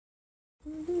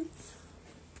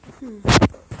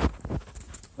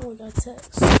Oh, we got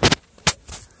text.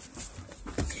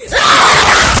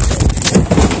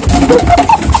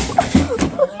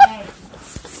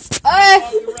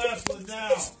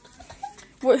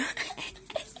 What?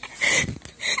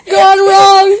 Gone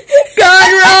wrong.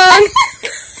 Gone wrong.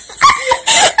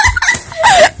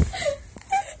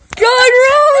 Gone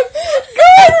wrong.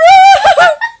 Gone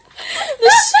wrong.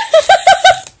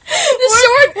 The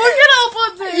sword. We're gonna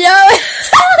upload this. Yeah.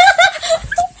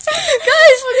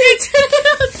 Guys,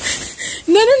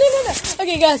 no.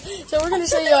 Okay, guys. So we're gonna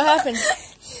show you what happened.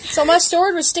 So my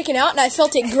sword was sticking out, and I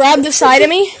felt it grab the side of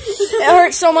me. It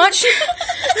hurt so much.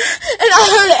 And I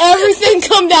heard everything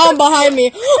come down behind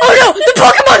me. Oh no, the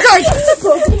Pokemon cards!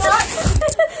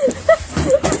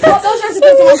 Oh, those are the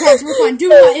Pokemon cards. We're fine. Do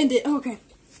not end it. Okay.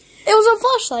 It was a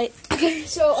flashlight. Okay,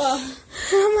 so, oh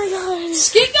my god.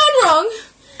 Skit gone wrong.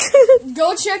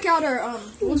 Go check out our,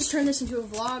 we'll just turn this into a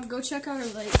vlog. Go check out our,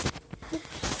 like...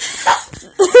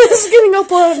 It's getting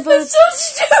uploaded, but it's so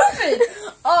stupid!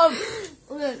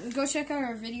 Go check out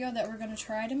our video that we're gonna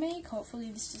try to make.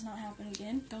 Hopefully this does not happen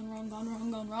again. Gone wrong, gone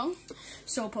wrong, gone wrong.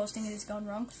 So posting it is gone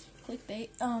wrong. Clickbait.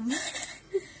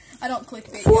 I don't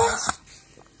clickbait, guys.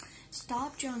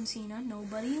 Stop, John Cena.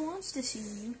 Nobody wants to see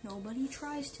you. Nobody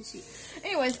tries to see you.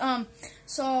 Anyways,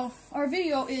 so our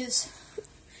video is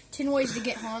 10 ways to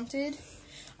get haunted.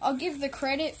 I'll give the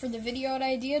credit for the video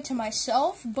idea to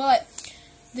myself, but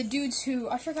the dudes who,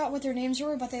 I forgot what their names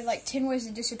were, but they like 10 ways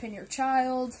to discipline your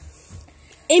child.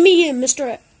 Amy and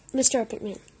Mr. Epic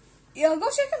Man. Yeah, go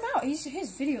check him out. His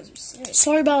videos are sick.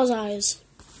 Sorry about his eyes.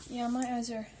 Yeah, my eyes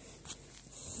are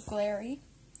glary.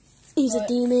 He's a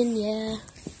demon, yeah.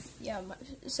 Yeah,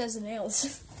 it says the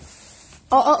nails.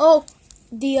 Oh.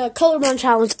 The colorblind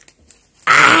challenge.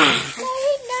 Ah!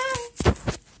 Right now,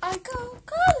 I go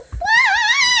colorblind.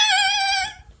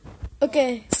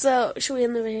 Okay, so should we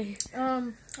end the video?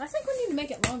 I think we need to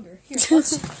make it longer. Here,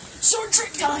 let's sword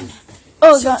trick time.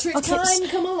 Oh sword god. trick Okay. time.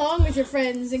 Come along with your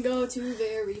friends and go to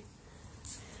very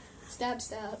stab.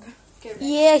 Okay, ready?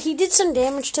 Yeah, he did some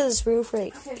damage to this roof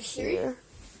right Okay, here.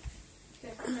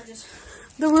 I'm gonna just.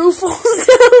 The roof falls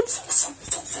down.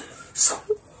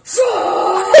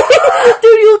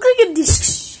 Dude, you look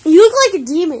like a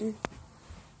demon.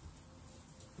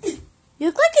 You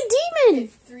look like a demon.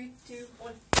 3, 2,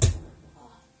 1.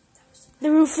 The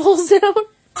roof falls down.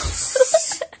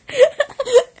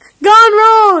 Gone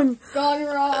wrong. Gone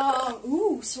wrong.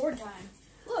 Ooh, sword time.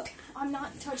 Look, I'm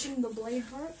not touching the blade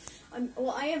part.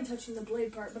 I am touching the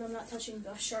blade part, but I'm not touching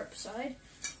the sharp side.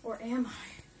 Or am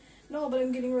I? No, but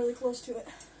I'm getting really close to it.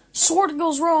 Sword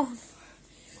goes wrong.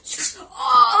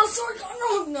 Oh, sword gone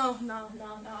wrong. No,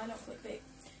 I don't clickbait.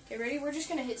 Okay, ready? We're just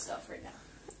gonna hit stuff right now.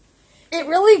 It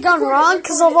really gone wrong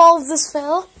because of all of this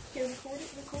fail. Okay,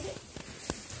 record it.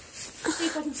 See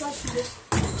if I can slash through this.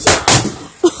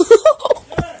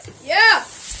 Yeah!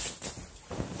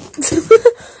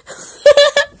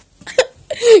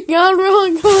 Gone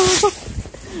wrong.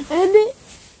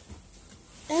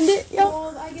 End it, yo.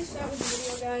 Well, I guess that was the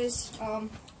video, guys.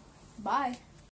 Bye.